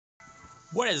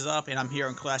What is up? And I'm here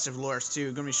on Clash of Lords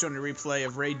 2. Going to be showing a replay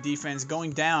of Raid defense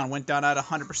going down. Went down at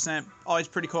 100%. Always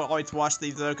pretty cool. Always watch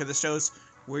these though, because it shows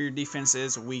where your defense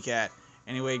is weak at.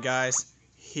 Anyway, guys,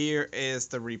 here is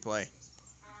the replay.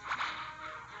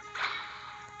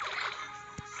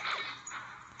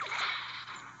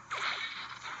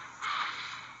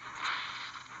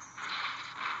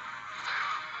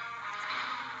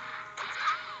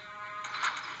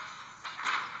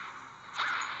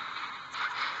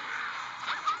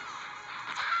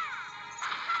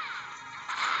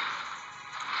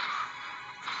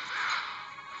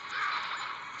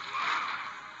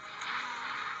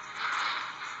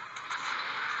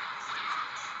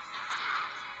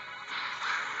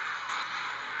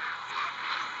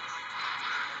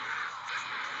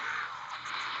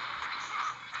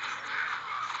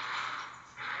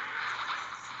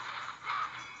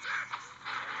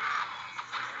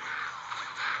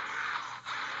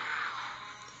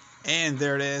 And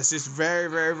there it is, just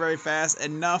very fast.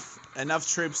 Enough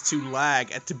troops to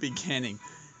lag at the beginning.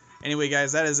 Anyway,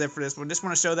 guys, that is it for this one. Just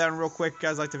want to show that one real quick. If you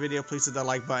guys like the video, please hit the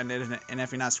like button, and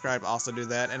if you're not subscribed, also do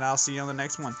that. And I'll see you on the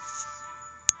next one.